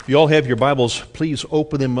If you all have your Bibles, please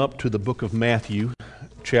open them up to the book of Matthew,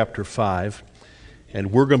 chapter 5.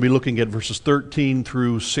 And we're going to be looking at verses 13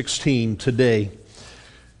 through 16 today.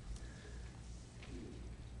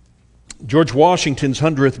 George Washington's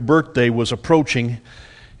 100th birthday was approaching,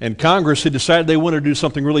 and Congress had decided they wanted to do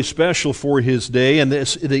something really special for his day, and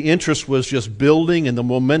the interest was just building and the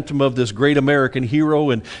momentum of this great American hero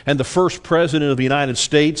and the first president of the United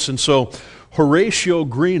States. And so Horatio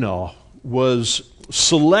Greenough was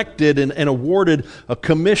selected and awarded a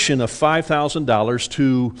commission of $5,000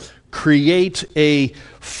 to create a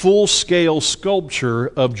full-scale sculpture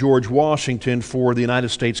of George Washington for the United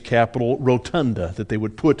States Capitol Rotunda that they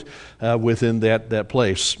would put within that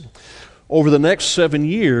place. Over the next 7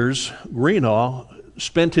 years, Greenough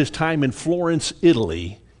spent his time in Florence,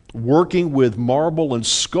 Italy, working with marble and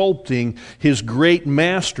sculpting his great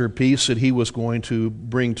masterpiece that he was going to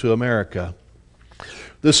bring to America.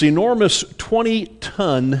 This enormous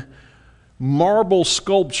 20-ton marble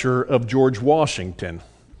sculpture of George Washington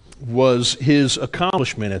was his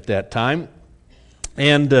accomplishment at that time.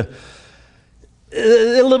 And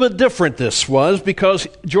a little bit different this was, because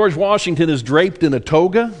George Washington is draped in a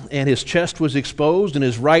toga and his chest was exposed and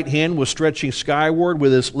his right hand was stretching skyward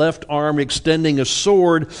with his left arm extending a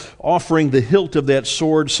sword, offering the hilt of that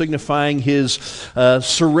sword signifying his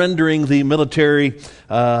surrendering the military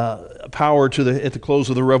power at the close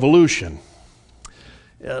of the Revolution.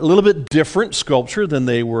 A little bit different sculpture than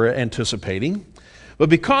they were anticipating, but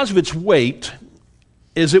because of its weight,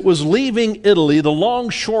 as it was leaving Italy, the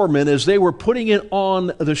longshoremen, as they were putting it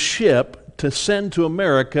on the ship to send to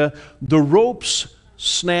America, the ropes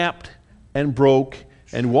snapped and broke,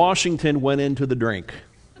 and Washington went into the drink.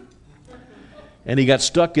 And he got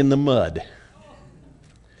stuck in the mud.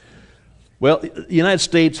 Well, the United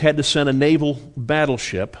States had to send a naval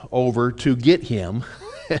battleship over to get him,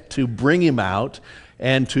 to bring him out,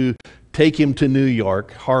 and to take him to New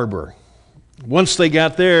York Harbor. Once they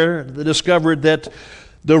got there, they discovered that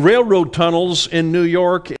the railroad tunnels in New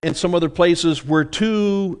York and some other places were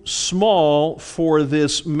too small for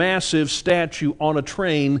this massive statue on a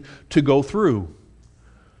train to go through.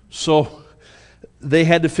 So they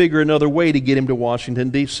had to figure another way to get him to Washington,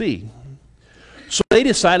 D.C. So they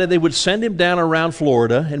decided they would send him down around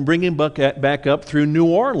Florida and bring him back up through New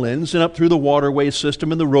Orleans and up through the waterway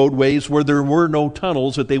system and the roadways where there were no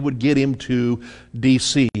tunnels, that they would get him to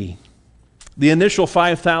D.C. The initial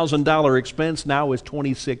 $5,000 expense now is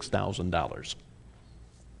 $26,000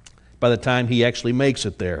 by the time he actually makes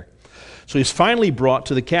it there. So he's finally brought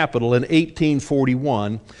to the Capitol in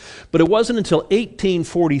 1841, but it wasn't until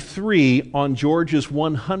 1843, on George's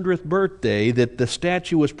 100th birthday, that the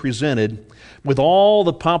statue was presented with all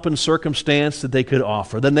the pomp and circumstance that they could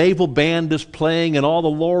offer. The naval band is playing, and all the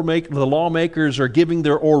lawmakers are giving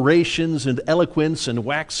their orations and eloquence and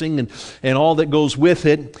waxing and all that goes with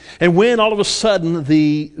it. And when all of a sudden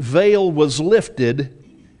the veil was lifted,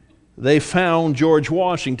 they found George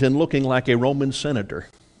Washington looking like a Roman senator.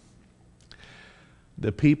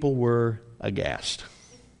 The people were aghast.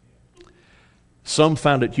 Some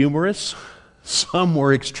found it humorous, some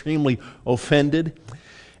were extremely offended,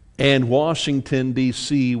 and Washington,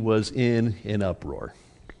 D.C. was in an uproar.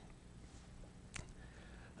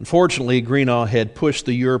 Unfortunately, Greenough had pushed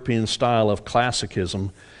the European style of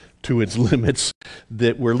classicism to its limits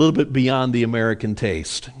that were a little bit beyond the American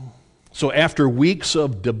taste. So after weeks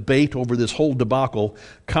of debate over this whole debacle,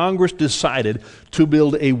 Congress decided to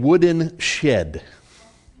build a wooden shed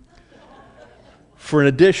for an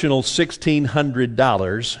additional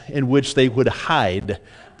 $1,600, in which they would hide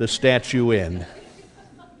the statue in.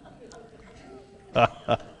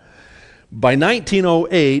 By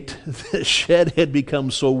 1908, the shed had become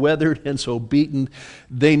so weathered and so beaten,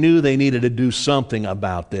 they knew they needed to do something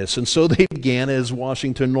about this. And so they began, as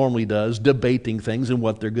Washington normally does, debating things and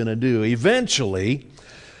what they're going to do. Eventually,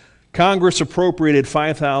 Congress appropriated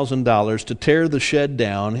 $5,000 to tear the shed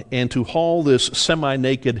down and to haul this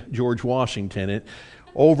semi-naked George Washington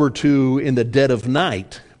over to, in the dead of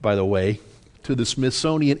night, by the way, to the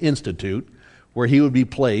Smithsonian Institute, where he would be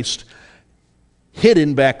placed,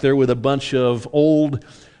 hidden back there with a bunch of old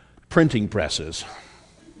printing presses.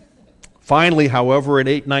 Finally, however, in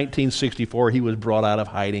 1964, he was brought out of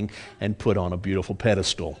hiding and put on a beautiful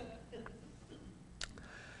pedestal.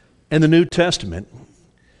 In the New Testament,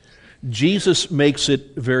 Jesus makes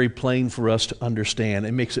it very plain for us to understand,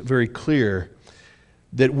 and makes it very clear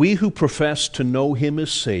that we who profess to know Him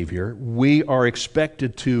as Savior, we are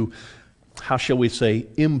expected to, how shall we say,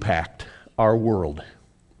 impact our world.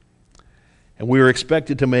 And we are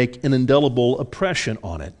expected to make an indelible impression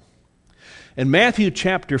on it. In Matthew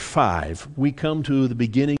chapter 5, we come to the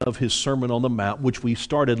beginning of his Sermon on the Mount, which we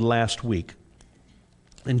started last week.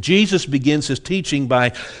 And Jesus begins his teaching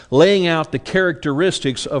by laying out the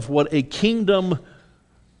characteristics of what a kingdom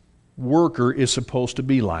worker is supposed to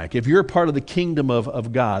be like. If you're a part of the kingdom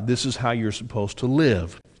of God, this is how you're supposed to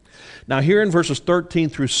live. Now here in verses 13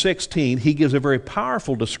 through 16, he gives a very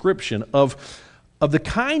powerful description of the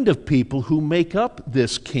kind of people who make up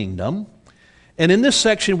this kingdom. And in this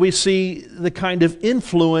section, we see the kind of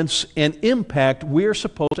influence and impact we're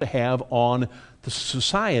supposed to have on the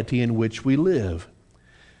society in which we live.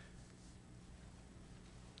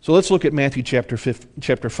 So let's look at Matthew chapter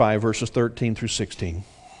 5, verses 13 through 16.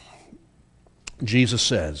 Jesus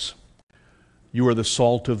says, "You are the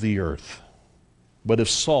salt of the earth. But if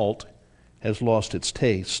salt has lost its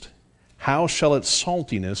taste, how shall its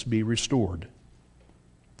saltiness be restored?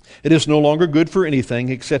 It is no longer good for anything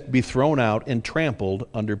except to be thrown out and trampled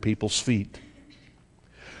under people's feet.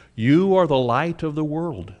 You are the light of the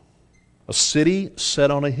world. A city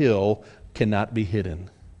set on a hill cannot be hidden.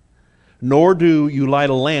 Nor do you light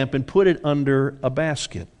a lamp and put it under a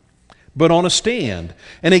basket, but on a stand,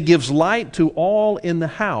 and it gives light to all in the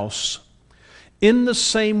house. In the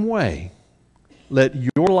same way, let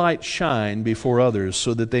your light shine before others,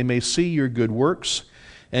 so that they may see your good works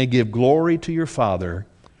and give glory to your Father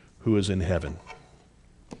who is in heaven."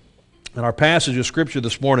 In our passage of Scripture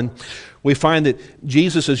this morning, we find that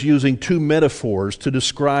Jesus is using two metaphors to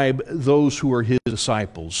describe those who are his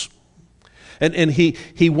disciples. And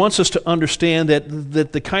he wants us to understand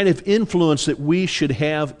that the kind of influence that we should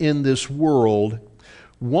have in this world,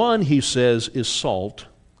 one, he says, is salt,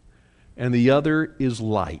 and the other is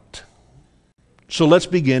light. So let's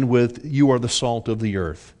begin with, "You are the salt of the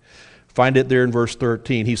earth." Find it there in verse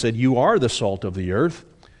 13. He said, "You are the salt of the earth,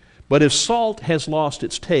 but if salt has lost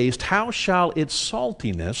its taste, how shall its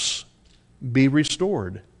saltiness be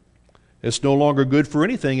restored? It's no longer good for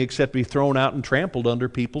anything except to be thrown out and trampled under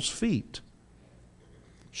people's feet."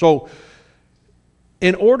 So,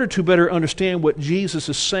 in order to better understand what Jesus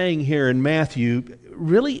is saying here in Matthew,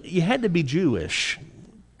 really, you had to be Jewish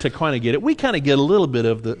to kind of get it. We kind of get a little bit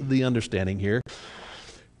of the understanding here.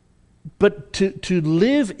 But to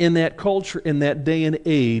live in that culture, in that day and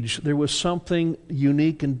age, there was something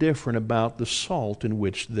unique and different about the salt in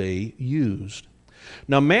which they used.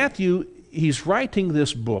 Now, Matthew, he's writing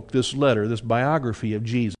this book, this letter, this biography of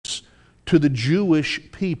Jesus to the Jewish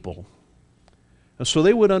people. And so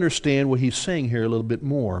they would understand what he's saying here a little bit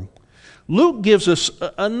more. Luke gives us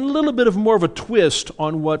a little bit of more of a twist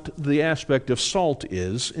on what the aspect of salt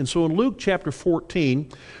is. And so in Luke chapter 14,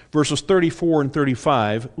 verses 34 and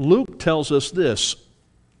 35, Luke tells us this,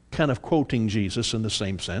 kind of quoting Jesus in the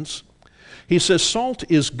same sense. He says, "Salt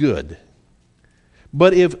is good,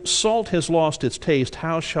 but if salt has lost its taste,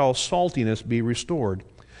 how shall saltiness be restored?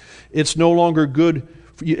 It's no longer good.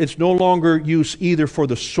 It's no longer use either for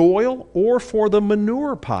the soil or for the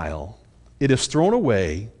manure pile. It is thrown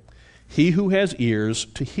away. He who has ears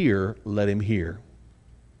to hear, let him hear."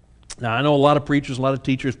 Now, I know a lot of preachers, a lot of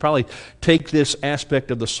teachers probably take this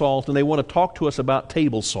aspect of the salt and they want to talk to us about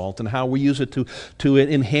table salt and how we use it to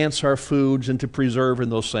enhance our foods and to preserve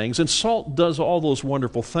and those things. And salt does all those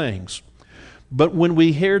wonderful things. But when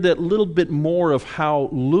we hear that little bit more of how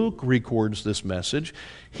Luke records this message,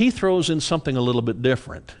 he throws in something a little bit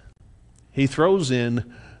different. He throws in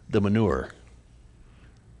the manure.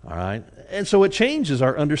 All right? And so it changes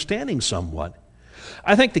our understanding somewhat.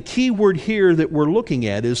 I think the key word here that we're looking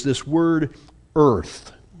at is this word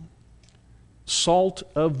earth. Salt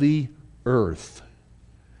of the earth.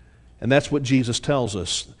 And that's what Jesus tells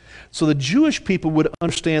us. So the Jewish people would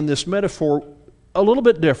understand this metaphor a little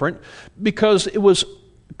bit different because it was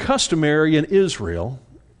customary in Israel.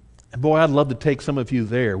 And boy, I'd love to take some of you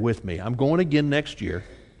there with me. I'm going again next year.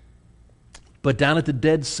 But down at the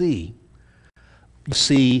Dead Sea, you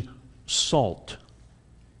see salt.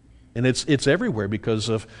 And it's everywhere because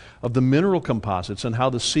of the mineral composites and how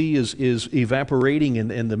the sea is evaporating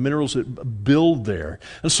and the minerals that build there.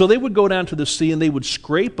 And so they would go down to the sea and they would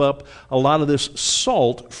scrape up a lot of this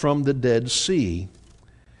salt from the Dead Sea.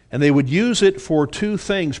 And they would use it for two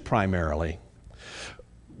things primarily.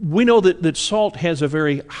 We know that salt has a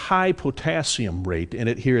very high potassium rate in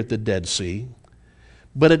it here at the Dead Sea,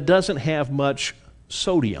 but it doesn't have much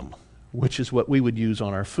sodium, which is what we would use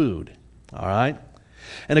on our food. All right?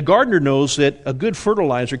 And a gardener knows that a good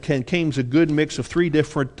fertilizer contains a good mix of three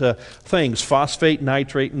different things: phosphate,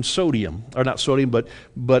 nitrate, and sodium. Or not sodium,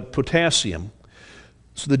 but potassium.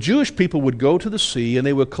 So the Jewish people would go to the sea and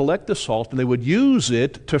they would collect the salt and they would use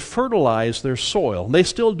it to fertilize their soil. And they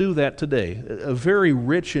still do that today, very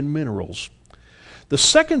rich in minerals. The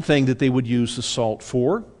second thing that they would use the salt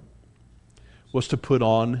for was to put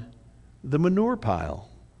on the manure pile,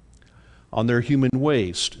 on their human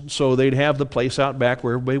waste. So they'd have the place out back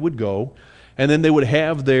where everybody would go, and then they would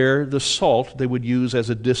have there the salt they would use as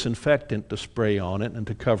a disinfectant to spray on it and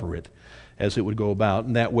to cover it as it would go about,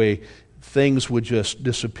 and that way things would just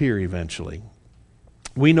disappear eventually.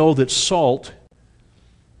 We know that salt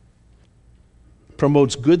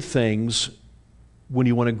promotes good things when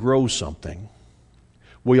you want to grow something.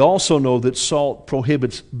 We also know that salt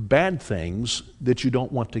prohibits bad things that you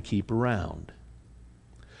don't want to keep around.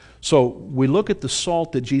 So we look at the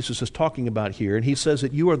salt that Jesus is talking about here, and he says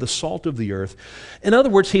that you are the salt of the earth. In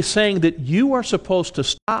other words, he's saying that you are supposed to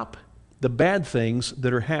stop the bad things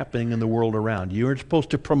that are happening in the world around you. You're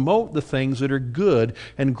supposed to promote the things that are good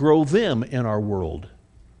and grow them in our world.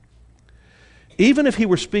 Even if he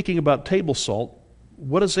were speaking about table salt,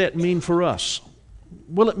 what does that mean for us?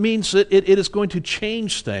 Well, it means that it is going to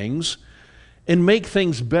change things and make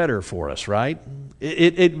things better for us, right?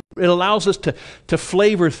 It allows us to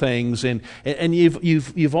flavor things, and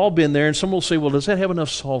you've all been there, and someone will say, well, does that have enough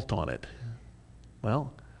salt on it?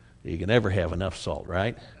 Well, you can never have enough salt,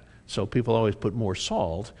 right? So people always put more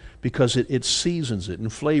salt because it seasons it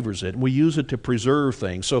and flavors it, and we use it to preserve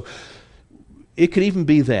things. So it could even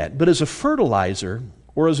be that. But as a fertilizer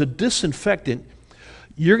or as a disinfectant,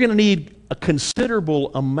 you're going to need a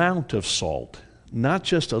considerable amount of salt, not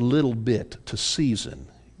just a little bit to season.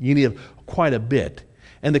 You need quite a bit.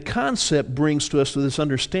 And the concept brings to us to this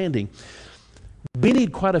understanding. We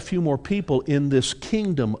need quite a few more people in this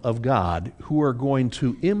kingdom of God who are going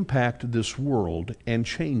to impact this world and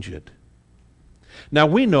change it. Now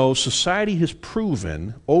we know society has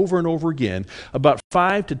proven over and over again about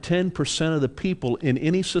 5 to 10% of the people in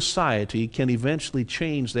any society can eventually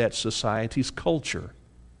change that society's culture.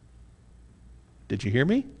 Did you hear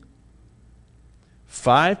me?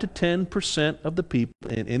 5 to 10% of the people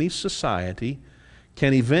in any society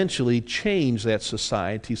can eventually change that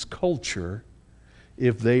society's culture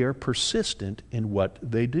if they are persistent in what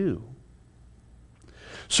they do.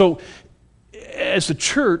 So, as a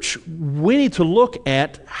church, we need to look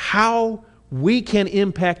at how we can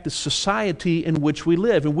impact the society in which we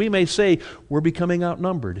live. And we may say, we're becoming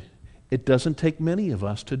outnumbered. It doesn't take many of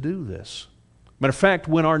us to do this. Matter of fact,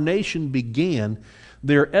 when our nation began,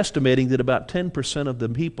 they're estimating that about 10% of the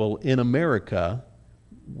people in America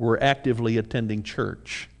were actively attending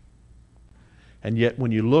church. And yet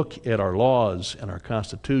when you look at our laws and our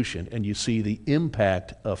Constitution and you see the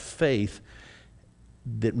impact of faith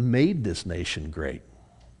that made this nation great.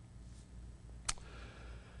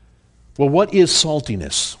 Well, what is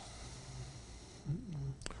saltiness?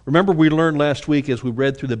 Remember we learned last week as we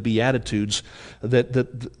read through the Beatitudes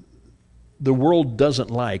that the world doesn't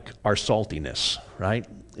like our saltiness, right?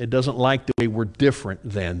 It doesn't like the way we're different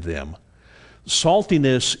than them.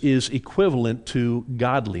 Saltiness is equivalent to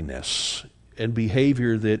godliness and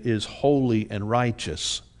behavior that is holy and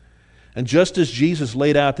righteous. And just as Jesus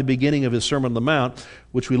laid out at the beginning of his Sermon on the Mount,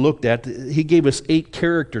 which we looked at, he gave us 8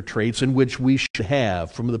 character traits in which we should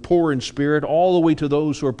have, from the poor in spirit all the way to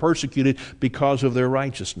those who are persecuted because of their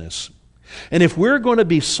righteousness. And if we're going to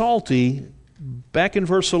be salty, back in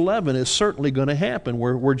verse 11 is certainly going to happen,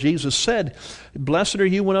 where Jesus said, blessed are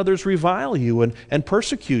you when others revile you and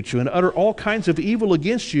persecute you and utter all kinds of evil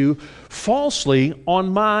against you falsely on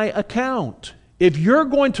my account. If you're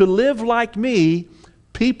going to live like me,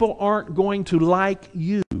 people aren't going to like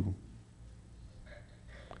you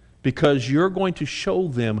because you're going to show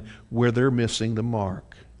them where they're missing the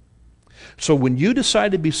mark. So when you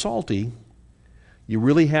decide to be salty, you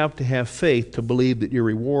really have to have faith to believe that your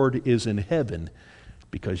reward is in heaven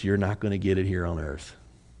because you're not going to get it here on earth.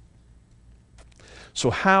 So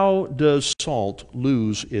how does salt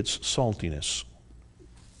lose its saltiness?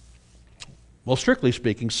 Well, strictly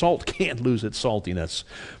speaking, salt can't lose its saltiness.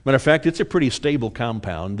 Matter of fact, it's a pretty stable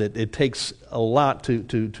compound that it takes a lot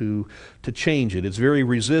to change it. It's very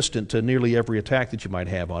resistant to nearly every attack that you might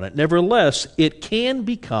have on it. Nevertheless, it can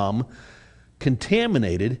become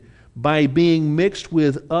contaminated by being mixed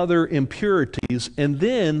with other impurities, and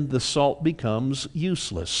then the salt becomes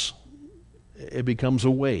useless. It becomes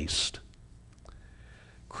a waste.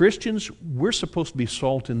 Christians, we're supposed to be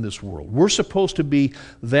salt in this world. We're supposed to be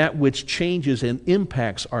that which changes and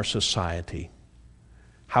impacts our society.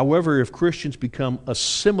 However, if Christians become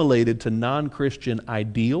assimilated to non-Christian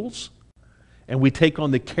ideals, and we take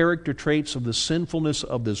on the character traits of the sinfulness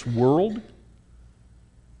of this world,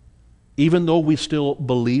 even though we still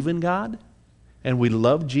believe in God and we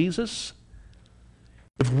love Jesus,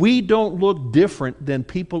 if we don't look different than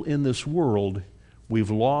people in this world,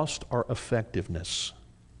 we've lost our effectiveness.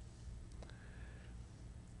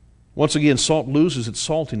 Once again, salt loses its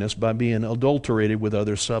saltiness by being adulterated with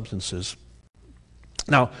other substances.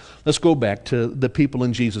 Now, let's go back to the people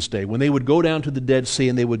in Jesus' day. When they would go down to the Dead Sea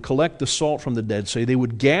and they would collect the salt from the Dead Sea, they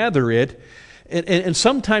would gather it, and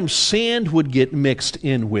sometimes sand would get mixed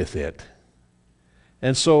in with it.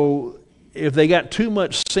 And so if they got too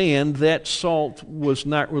much sand, that salt was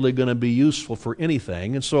not really going to be useful for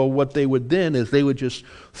anything. And so what they would then is they would just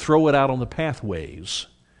throw it out on the pathways,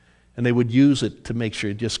 and they would use it to make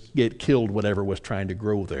sure it killed whatever was trying to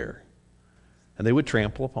grow there. And they would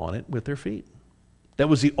trample upon it with their feet. That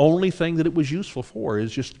was the only thing that it was useful for,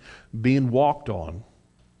 is just being walked on.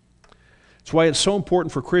 That's why it's so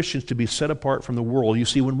important for Christians to be set apart from the world. You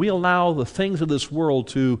see, when we allow the things of this world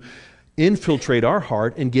to infiltrate our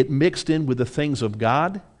heart and get mixed in with the things of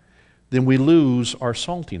God, then we lose our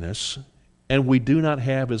saltiness, and we do not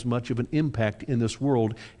have as much of an impact in this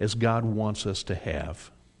world as God wants us to have.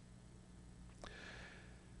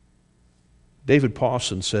 David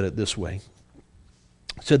Pawson said it this way.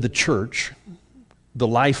 He said, the church, the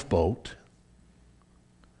lifeboat,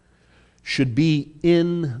 should be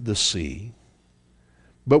in the sea,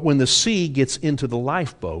 but when the sea gets into the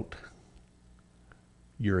lifeboat,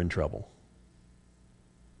 you're in trouble.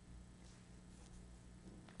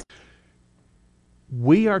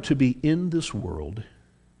 We are to be in this world,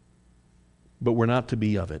 but we're not to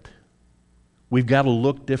be of it. We've got to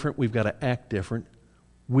look different. We've got to act different.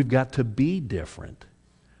 We've got to be different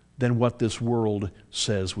than what this world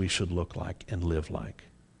says we should look like and live like.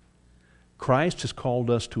 Christ has called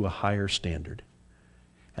us to a higher standard,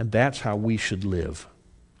 and that's how we should live.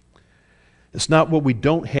 It's not what we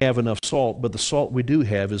don't have enough salt, but the salt we do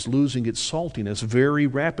have is losing its saltiness very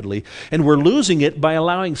rapidly, and we're losing it by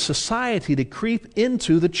allowing society to creep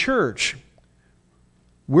into the church.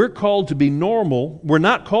 We're called to be normal. We're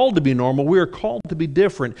not called to be normal. We are called to be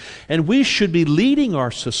different, and we should be leading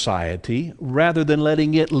our society rather than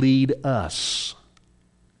letting it lead us.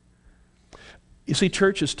 You see,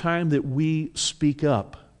 church, it's time that we speak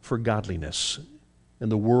up for godliness in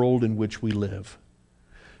the world in which we live,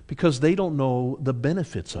 because they don't know the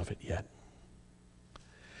benefits of it yet.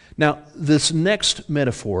 Now, this next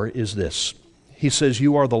metaphor is this. He says,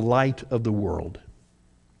 you are the light of the world.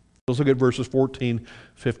 Let's look at verses 14,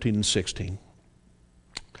 15, and 16.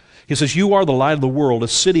 He says, you are the light of the world. A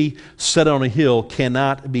city set on a hill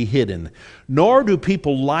cannot be hidden. Nor do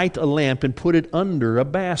people light a lamp and put it under a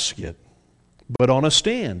basket, but on a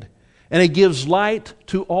stand. And it gives light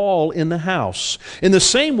to all in the house. In the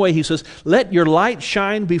same way, he says, let your light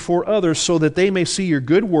shine before others so that they may see your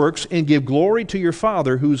good works and give glory to your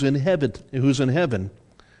Father who's in heaven.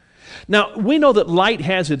 Now, we know that light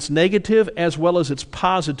has its negative as well as its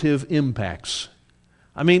positive impacts.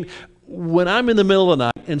 I mean, when I'm in the middle of the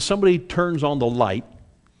night and somebody turns on the light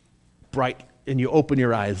bright and you open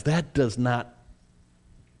your eyes, that does not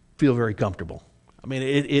feel very comfortable. I mean,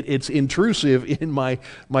 it's intrusive in my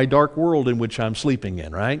dark world in which I'm sleeping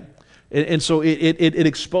in, right? And so it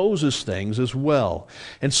exposes things as well.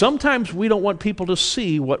 And sometimes we don't want people to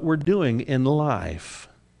see what we're doing in life.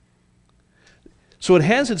 So it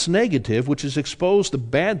has its negative, which is expose the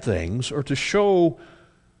bad things or to show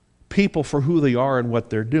people for who they are and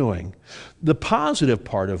what they're doing. The positive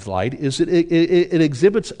part of light is that it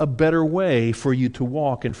exhibits a better way for you to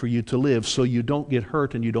walk and for you to live so you don't get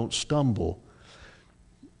hurt and you don't stumble.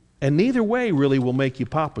 And neither way really will make you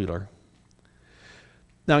popular.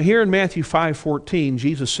 Now here in Matthew 5:14,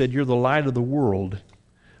 Jesus said, you're the light of the world.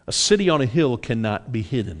 A city on a hill cannot be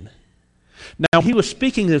hidden. Now he was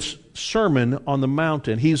speaking this sermon on the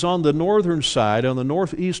mountain. He's on the northern side, on the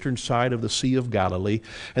northeastern side of the Sea of Galilee.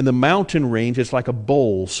 And the mountain range is like a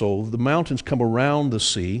bowl, so the mountains come around the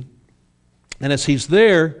sea. And as he's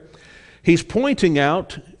there, he's pointing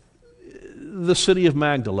out the city of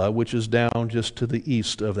Magdala, which is down just to the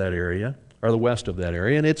east of that area, or the west of that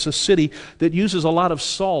area. And it's a city that uses a lot of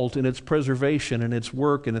salt in its preservation and its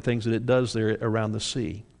work and the things that it does there around the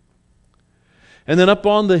sea. And then up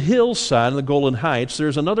on the hillside in the Golan Heights,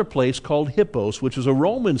 there's another place called Hippos, which is a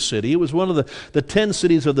Roman city. It was one of the 10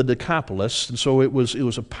 cities of the Decapolis, and so it was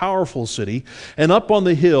a powerful city. And up on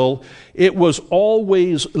the hill, it was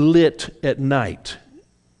always lit at night.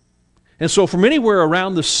 And so from anywhere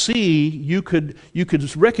around the sea, you could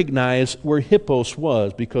recognize where Hippos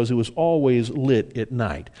was because it was always lit at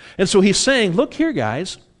night. And so he's saying, look here,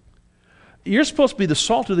 guys. You're supposed to be the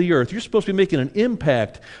salt of the earth. You're supposed to be making an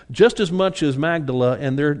impact just as much as Magdala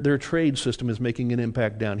and their trade system is making an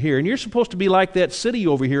impact down here. And you're supposed to be like that city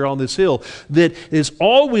over here on this hill that is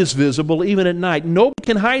always visible even at night. Nobody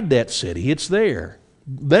can hide that city. It's there.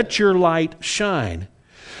 Let your light shine.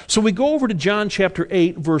 So we go over to John chapter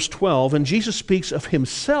 8, verse 12, and Jesus speaks of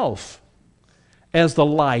himself as the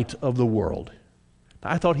light of the world.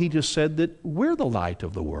 I thought he just said that we're the light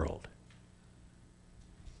of the world.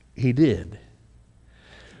 He did.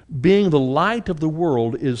 Being the light of the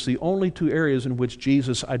world is the only two areas in which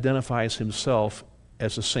Jesus identifies himself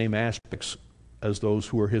as the same aspects as those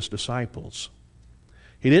who are his disciples.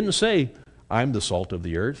 He didn't say, I'm the salt of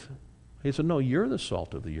the earth. He said, no, you're the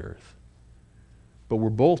salt of the earth. But we're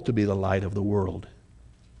both to be the light of the world.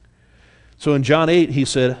 So in John 8, he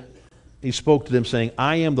spoke to them saying,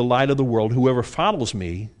 I am the light of the world. Whoever follows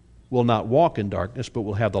me will not walk in darkness, but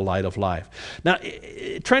will have the light of life. Now,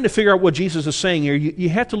 trying to figure out what Jesus is saying here, you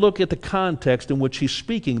have to look at the context in which he's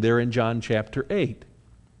speaking there in John chapter 8.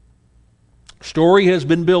 Story has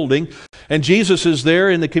been building, and Jesus is there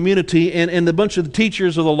in the community, and a bunch of the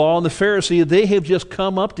teachers of the law and the Pharisees, they have just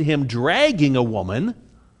come up to him dragging a woman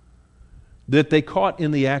that they caught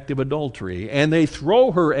in the act of adultery. And they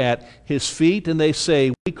throw her at his feet, and they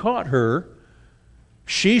say, we caught her.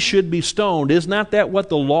 She should be stoned. Is not that what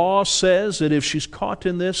the law says, that if she's caught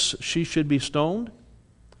in this, she should be stoned?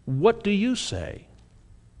 What do you say?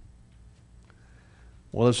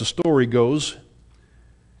 Well, as the story goes,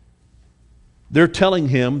 they're telling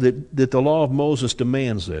him that the law of Moses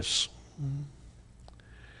demands this.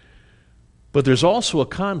 But there's also a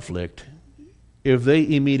conflict if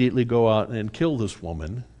they immediately go out and kill this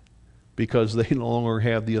woman, because they no longer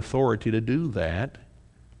have the authority to do that,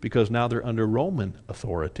 because now they're under Roman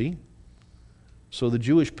authority. So the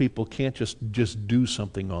Jewish people can't just do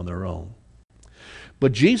something on their own.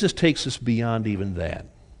 But Jesus takes us beyond even that.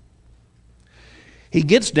 He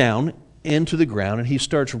gets down into the ground and he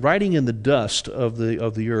starts writing in the dust of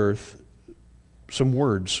the earth some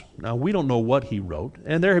words. Now, we don't know what he wrote,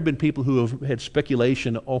 and there have been people who have had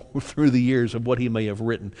speculation all through the years of what he may have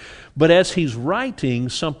written. But as he's writing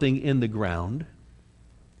something in the ground,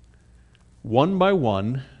 one by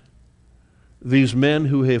one, these men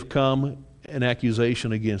who have come in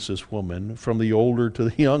accusation against this woman, from the older to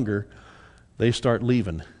the younger, they start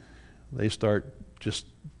leaving. They start just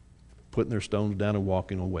putting their stones down and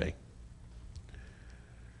walking away.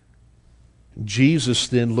 Jesus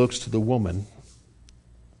then looks to the woman.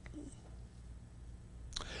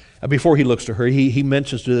 Before he looks to her, he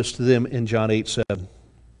mentions this to them in John 8:7.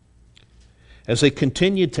 As they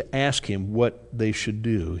continued to ask him what they should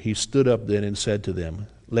do, he stood up then and said to them,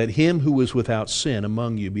 let him who is without sin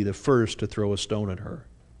among you be the first to throw a stone at her.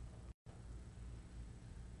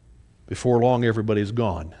 Before long, everybody's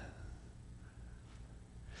gone.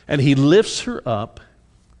 And he lifts her up,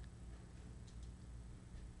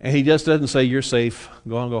 and he just doesn't say, you're safe,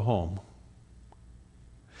 go on, go home.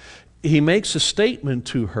 He makes a statement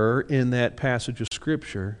to her in that passage of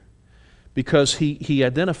Scripture because he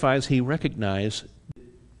identifies, he recognized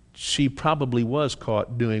she probably was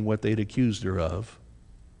caught doing what they'd accused her of.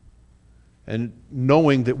 And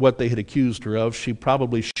knowing that what they had accused her of, she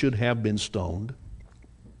probably should have been stoned.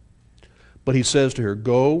 But he says to her,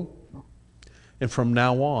 go, and from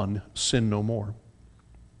now on, sin no more.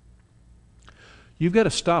 You've got to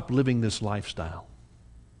stop living this lifestyle.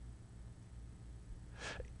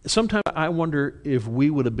 Sometimes I wonder if we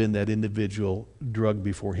would have been that individual drugged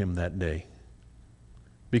before him that day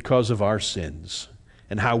because of our sins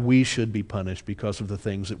and how we should be punished because of the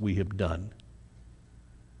things that we have done.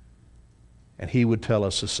 And he would tell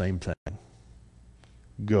us the same thing.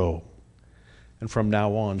 Go, and from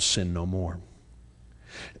now on, sin no more.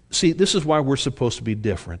 See, this is why we're supposed to be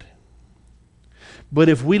different. But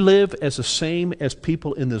if we live as the same as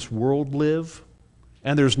people in this world live,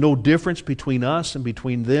 and there's no difference between us and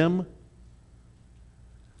between them,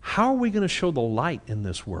 how are we going to show the light in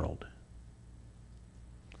this world?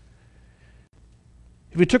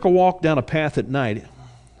 If you took a walk down a path at night,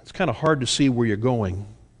 it's kind of hard to see where you're going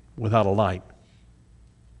without a light.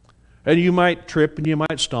 And you might trip and you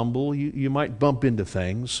might stumble, you might bump into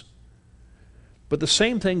things. But the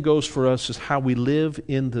same thing goes for us as how we live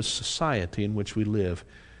in this society in which we live,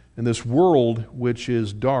 in this world which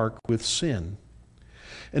is dark with sin.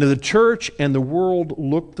 And if the church and the world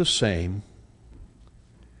look the same,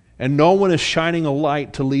 and no one is shining a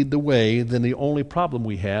light to lead the way, then the only problem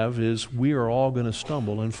we have is we are all going to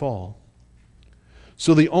stumble and fall.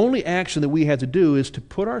 So the only action that we have to do is to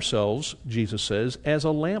put ourselves, Jesus says, as a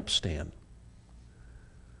lampstand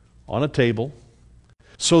on a table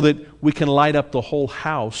so that we can light up the whole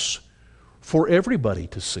house for everybody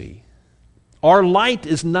to see. Our light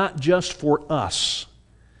is not just for us.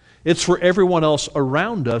 It's for everyone else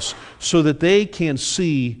around us so that they can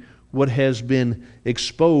see what has been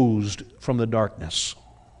exposed from the darkness.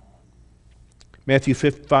 Matthew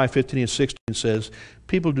 5:15 and 16 says,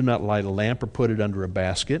 people do not light a lamp or put it under a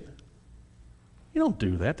basket. You don't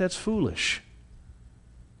do that. That's foolish.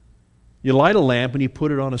 You light a lamp and you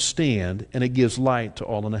put it on a stand, and it gives light to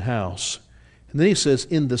all in the house. And then he says,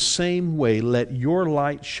 in the same way, let your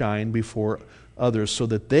light shine before others so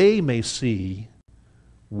that they may see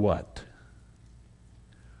what?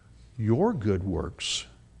 Your good works.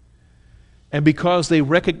 And because they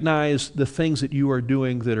recognize the things that you are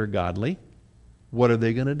doing that are godly, what are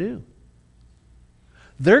they going to do?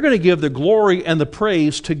 They're going to give the glory and the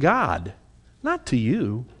praise to God, not to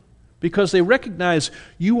you, because they recognize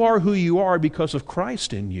you are who you are because of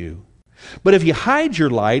Christ in you. But if you hide your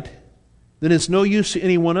light, then it's no use to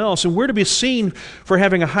anyone else. And we're to be seen for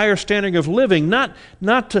having a higher standard of living, not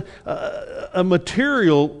a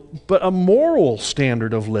material, but a moral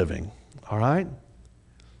standard of living. All right?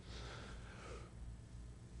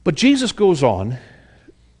 But Jesus goes on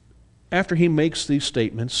after he makes these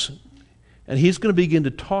statements, and he's going to begin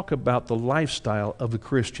to talk about the lifestyle of the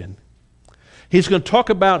Christian. He's going to talk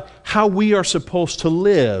about how we are supposed to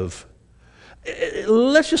live.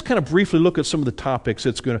 Let's just kind of briefly look at some of the topics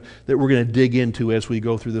that we're going to dig into as we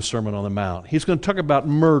go through the Sermon on the Mount. He's going to talk about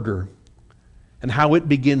murder and how it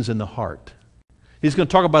begins in the heart. He's going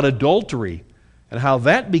to talk about adultery and how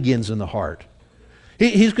that begins in the heart.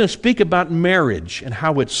 He's going to speak about marriage and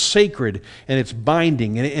how it's sacred and it's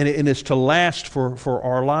binding and it's to last for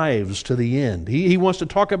our lives to the end. He wants to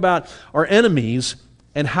talk about our enemies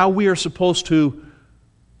and how we are supposed to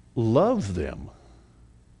love them.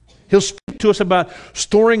 He'll speak to us about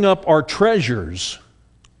storing up our treasures,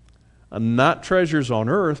 not treasures on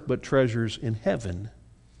earth, but treasures in heaven.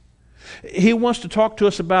 He wants to talk to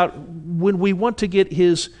us about when we want to get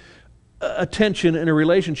His attention in a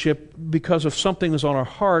relationship because of something that's on our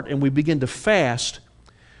heart and we begin to fast,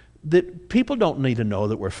 that people don't need to know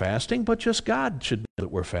that we're fasting, but just God should know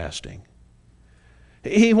that we're fasting.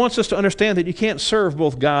 He wants us to understand that you can't serve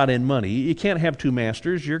both God and money. You can't have two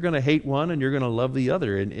masters. You're going to hate one and you're going to love the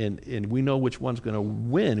other. And we know which one's going to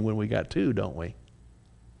win when we got two, don't we?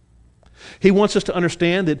 He wants us to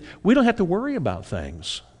understand that we don't have to worry about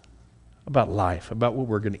things, about life, about what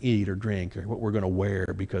we're going to eat or drink or what we're going to wear,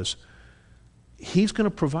 because He's going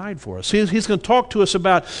to provide for us. He's going to talk to us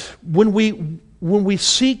about when we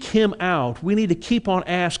seek Him out, we need to keep on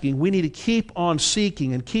asking, we need to keep on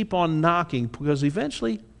seeking and keep on knocking, because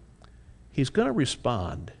eventually He's going to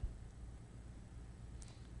respond.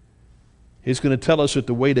 He's going to tell us that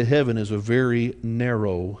the way to heaven is a very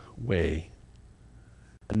narrow way,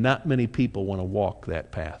 and not many people want to walk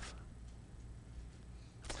that path.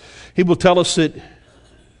 He will tell us that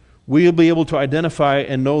we'll be able to identify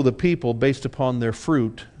and know the people based upon their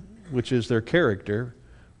fruit, which is their character,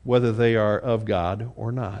 whether they are of God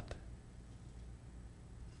or not.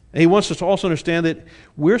 And He wants us to also understand that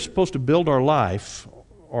we're supposed to build our life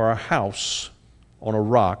or our house on a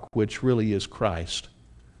rock, which really is Christ,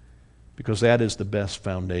 because that is the best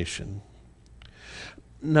foundation.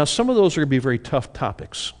 Now, some of those are going to be very tough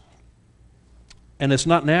topics, and it's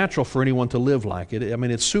not natural for anyone to live like it. I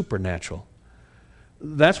mean, it's supernatural.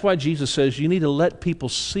 That's why Jesus says you need to let people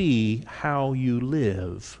see how you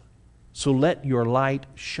live. So let your light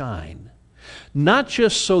shine. Not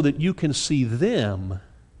just so that you can see them,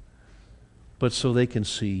 but so they can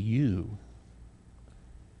see you.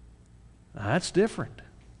 Now, that's different.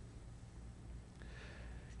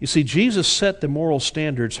 You see, Jesus set the moral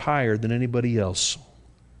standards higher than anybody else.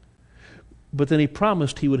 But then He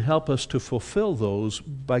promised He would help us to fulfill those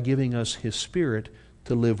by giving us His Spirit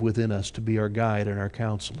to live within us, to be our guide and our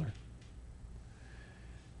counselor.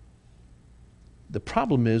 The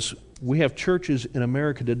problem is we have churches in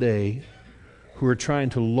America today who are trying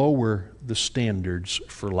to lower the standards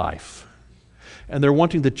for life. And they're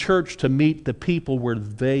wanting the church to meet the people where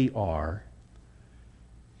they are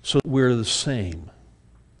so that we're the same.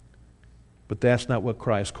 But that's not what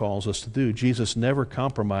Christ calls us to do. Jesus never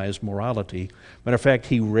compromised morality. Matter of fact,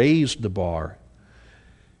 He raised the bar.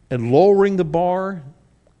 And lowering the bar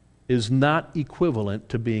is not equivalent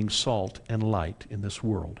to being salt and light in this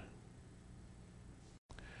world.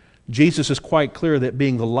 Jesus is quite clear that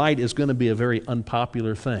being the light is going to be a very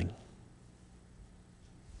unpopular thing.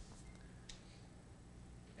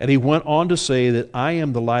 And He went on to say that I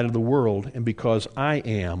am the light of the world, and because I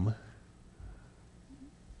am,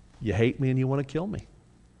 you hate me and you want to kill me.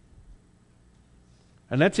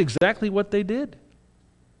 And that's exactly what they did.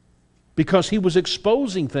 Because He was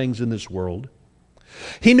exposing things in this world.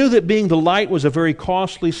 He knew that being the light was a very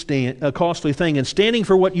costly thing, and standing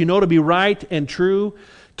for what you know to be right and true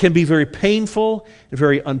can be very painful and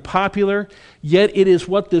very unpopular, yet it is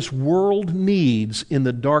what this world needs in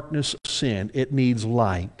the darkness of sin. It needs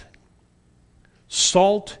light.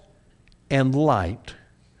 Salt and light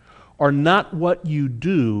are not what you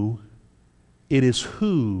do, it is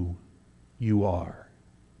who you are.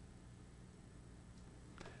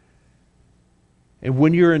 And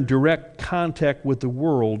when you're in direct contact with the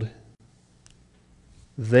world,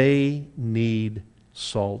 they need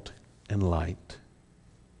salt and light.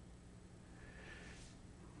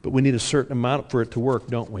 But we need a certain amount for it to work,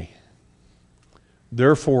 don't we?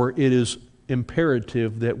 Therefore, it is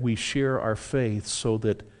imperative that we share our faith so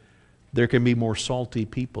that there can be more salty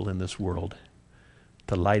people in this world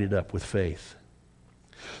to light it up with faith.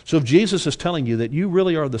 So if Jesus is telling you that you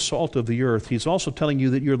really are the salt of the earth, He's also telling you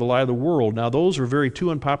that you're the light of the world. Now, those are very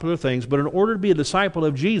two unpopular things, but in order to be a disciple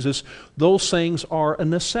of Jesus, those things are a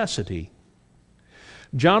necessity.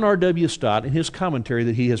 John R.W. Stott, in his commentary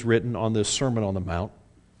that he has written on this Sermon on the Mount,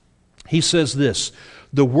 he says this: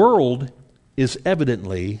 the world is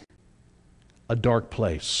evidently a dark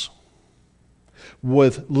place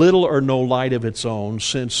with little or no light of its own,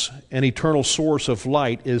 since an eternal source of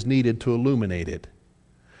light is needed to illuminate it.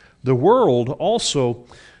 The world also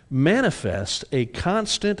manifests a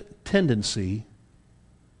constant tendency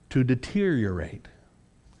to deteriorate.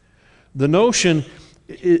 The notion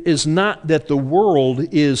is not that the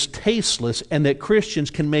world is tasteless and that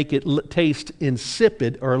Christians can make it taste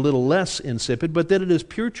insipid or a little less insipid, but that it is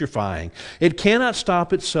putrefying. It cannot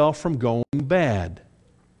stop itself from going bad.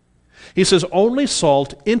 He says only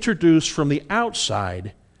salt introduced from the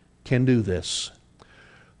outside can do this.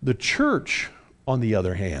 The church, on the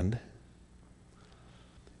other hand,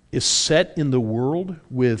 is set in the world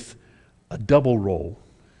with a double role: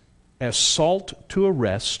 as salt to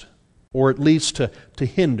arrest, or at least to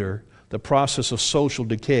hinder the process of social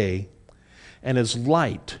decay, and as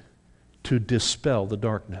light to dispel the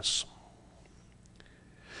darkness.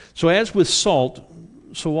 So as with salt,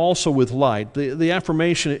 so also with light. The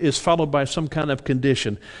affirmation is followed by some kind of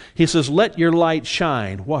condition. He says, let your light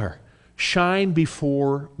shine. Where? Shine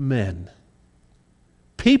before men.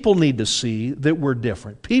 People need to see that we're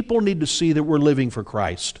different. People need to see that we're living for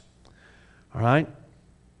Christ. All right?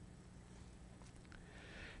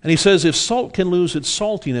 And he says if salt can lose its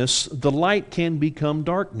saltiness, the light can become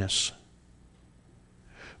darkness.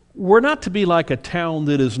 We're not to be like a town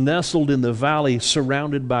that is nestled in the valley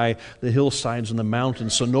surrounded by the hillsides and the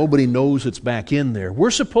mountains so nobody knows it's back in there.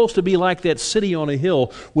 We're supposed to be like that city on a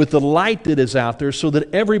hill with the light that is out there so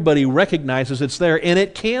that everybody recognizes it's there, and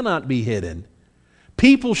it cannot be hidden.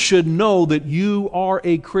 People should know that you are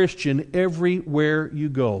a Christian everywhere you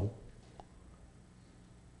go.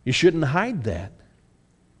 You shouldn't hide that.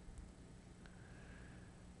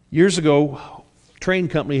 Years ago, a train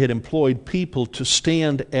company had employed people to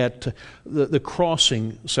stand at the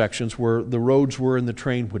crossing sections where the roads were and the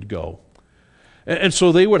train would go. And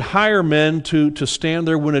so they would hire men to stand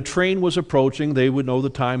there when a train was approaching. They would know the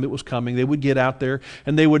time it was coming. They would get out there,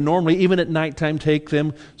 and they would normally, even at nighttime, take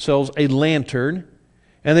themselves a lantern,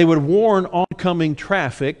 and they would warn oncoming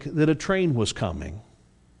traffic that a train was coming.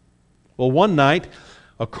 Well, one night,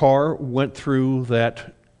 a car went through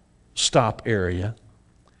that stop area,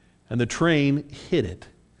 and the train hit it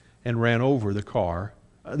and ran over the car.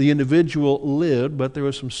 The individual lived, but there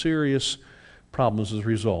was some serious problems as a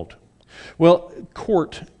result. Well,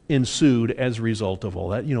 court ensued as a result of all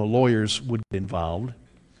that. Lawyers would get involved.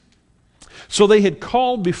 So they had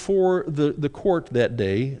called before the court that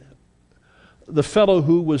day the fellow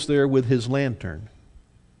who was there with his lantern.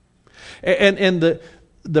 And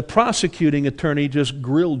the prosecuting attorney just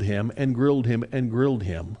grilled him and grilled him and grilled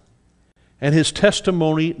him. And his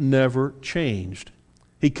testimony never changed.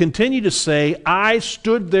 He continued to say, I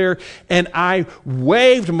stood there and I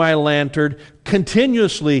waved my lantern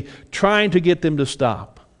continuously trying to get them to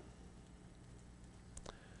stop.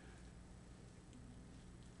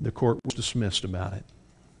 The court was dismissed about it.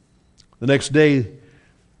 The next day,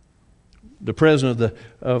 the president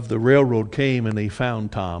of the railroad came and he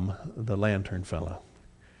found Tom, the lantern fellow.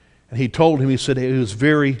 And he told him, he said, it was did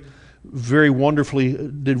very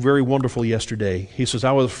wonderful yesterday. He says,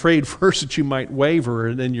 I was afraid first that you might waver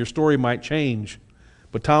and then your story might change.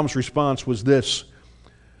 But Tom's response was this: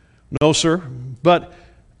 no, sir, but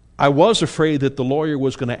I was afraid that the lawyer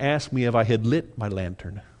was going to ask me if I had lit my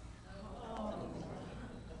lantern.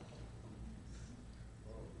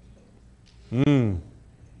 You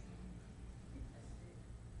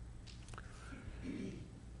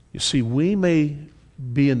see, we may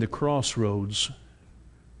be in the crossroads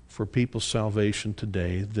for people's salvation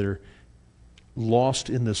today. They're lost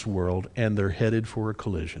in this world and they're headed for a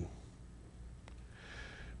collision.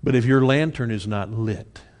 But if your lantern is not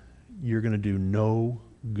lit, you're going to do no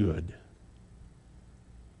good.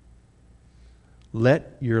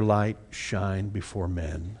 Let your light shine before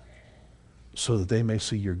men, so that they may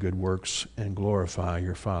see your good works and glorify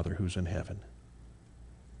your Father who's in heaven.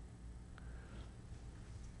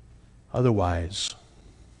 Otherwise,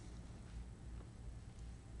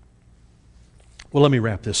 well, let me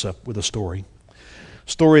wrap this up with a story.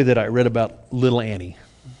 Story that I read about little Annie.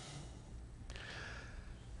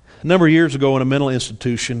 A number of years ago in a mental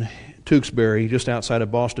institution, Tewksbury, just outside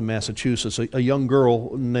of Boston, Massachusetts, a young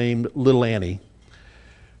girl named Little Annie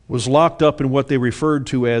was locked up in what they referred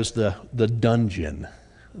to as the dungeon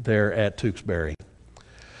there at Tewksbury.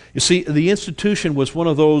 You see, the institution was one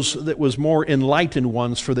of those that was more enlightened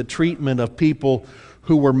ones for the treatment of people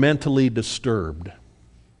who were mentally disturbed.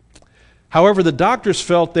 However, the doctors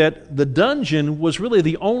felt that the dungeon was really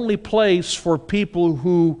the only place for people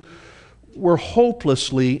who were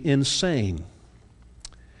hopelessly insane.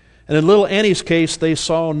 And in little Annie's case, they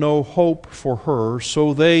saw no hope for her,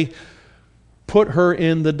 so they put her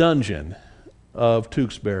in the dungeon of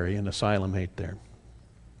Tewksbury, an asylum there.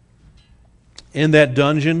 In that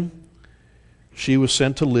dungeon, she was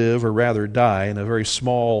sent to live, or rather die, in a very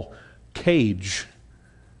small cage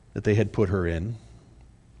that they had put her in.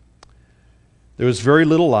 There was very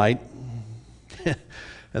little light,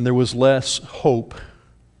 and there was less hope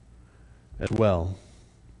as well.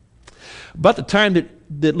 About the time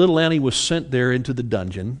that little Annie was sent there into the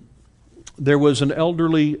dungeon, there was an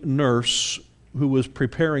elderly nurse who was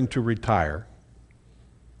preparing to retire.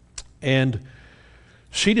 And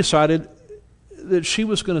she decided that she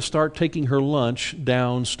was going to start taking her lunch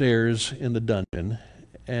downstairs in the dungeon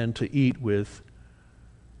and to eat with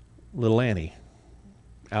little Annie,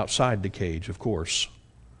 outside the cage, of course.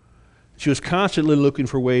 She was constantly looking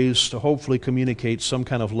for ways to hopefully communicate some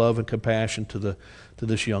kind of love and compassion to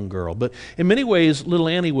this young girl. But in many ways, little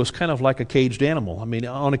Annie was kind of like a caged animal. I mean,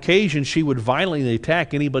 on occasion, she would violently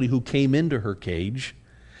attack anybody who came into her cage.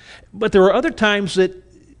 But there were other times that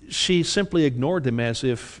she simply ignored them as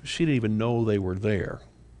if she didn't even know they were there.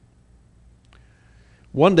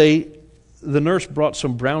 One day, the nurse brought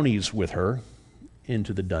some brownies with her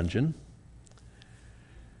into the dungeon.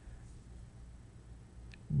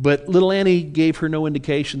 But little Annie gave her no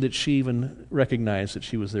indication that she even recognized that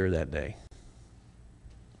she was there that day.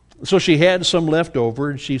 So she had some left over,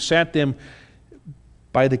 and she sat them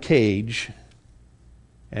by the cage,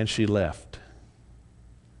 and she left.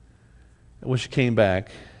 And when she came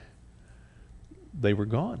back, they were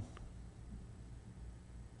gone.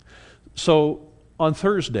 So on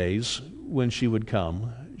Thursdays, when she would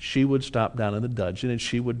come, she would stop down in the dungeon, and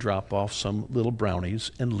she would drop off some little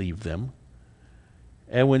brownies and leave them.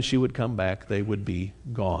 And when she would come back, they would be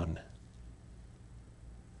gone.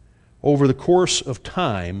 Over the course of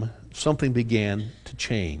time, something began to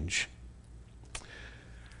change.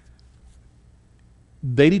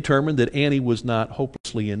 They determined that Annie was not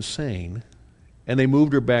hopelessly insane, and they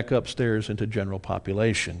moved her back upstairs into general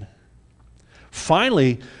population.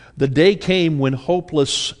 Finally, the day came when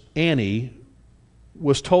hopeless Annie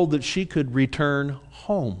was told that she could return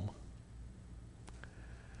home.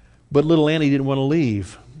 But little Annie didn't want to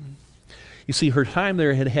leave. You see, her time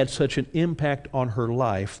there had had such an impact on her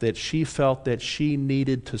life that she felt that she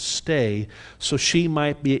needed to stay so she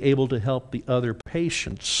might be able to help the other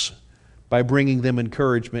patients by bringing them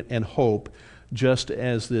encouragement and hope, just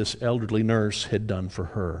as this elderly nurse had done for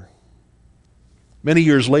her. Many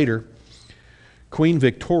years later, Queen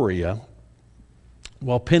Victoria,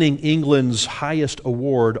 while pinning England's highest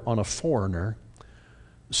award on a foreigner,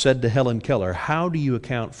 said to Helen Keller, "How do you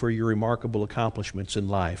account for your remarkable accomplishments in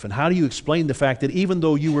life? And how do you explain the fact that even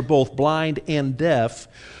though you were both blind and deaf,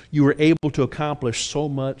 you were able to accomplish so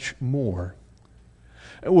much more?"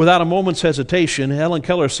 Without a moment's hesitation, Helen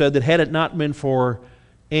Keller said that had it not been for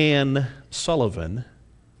Anne Sullivan,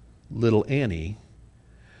 little Annie,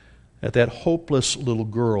 that hopeless little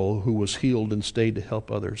girl who was healed and stayed to help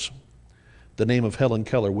others, the name of Helen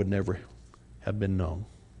Keller would never have been known.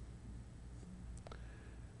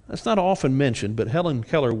 That's not often mentioned, but Helen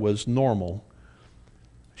Keller was normal.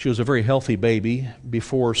 She was a very healthy baby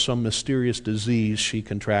before some mysterious disease she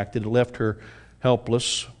contracted left her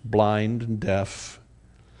helpless, blind, and deaf.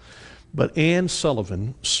 But Anne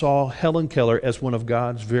Sullivan saw Helen Keller as one of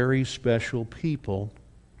God's very special people,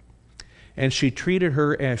 and she treated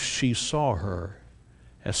her as she saw her,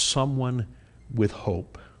 as someone with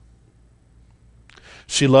hope.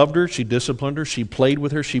 She loved her, she disciplined her, she played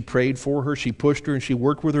with her, she prayed for her, she pushed her, and she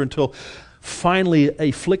worked with her until finally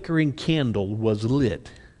a flickering candle was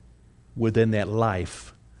lit within that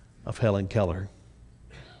life of Helen Keller.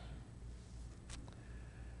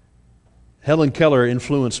 Helen Keller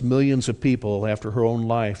influenced millions of people after her own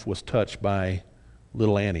life was touched by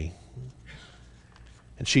little Annie.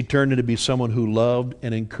 And she turned into be someone who loved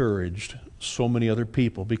and encouraged so many other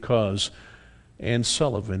people because Anne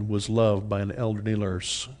Sullivan was loved by an elderly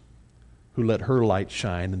nurse who let her light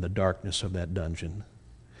shine in the darkness of that dungeon.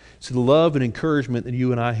 See, the love and encouragement that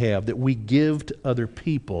you and I have that we give to other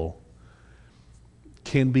people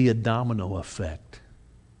can be a domino effect.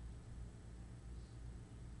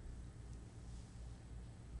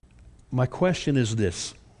 My question is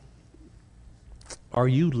this: are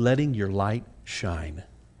you letting your light shine?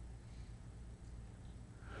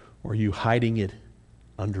 Or are you hiding it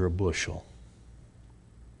under a bushel?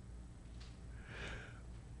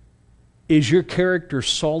 Is your character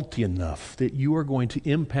salty enough that you are going to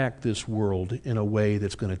impact this world in a way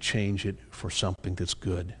that's going to change it for something that's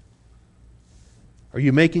good? Are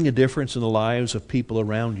you making a difference in the lives of people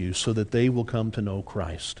around you so that they will come to know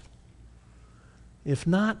Christ? If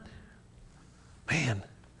not, man,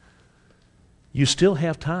 you still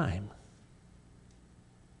have time.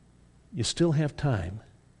 You still have time.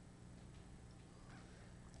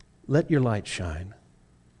 Let your light shine.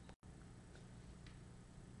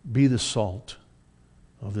 Be the salt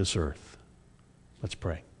of this earth. Let's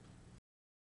pray.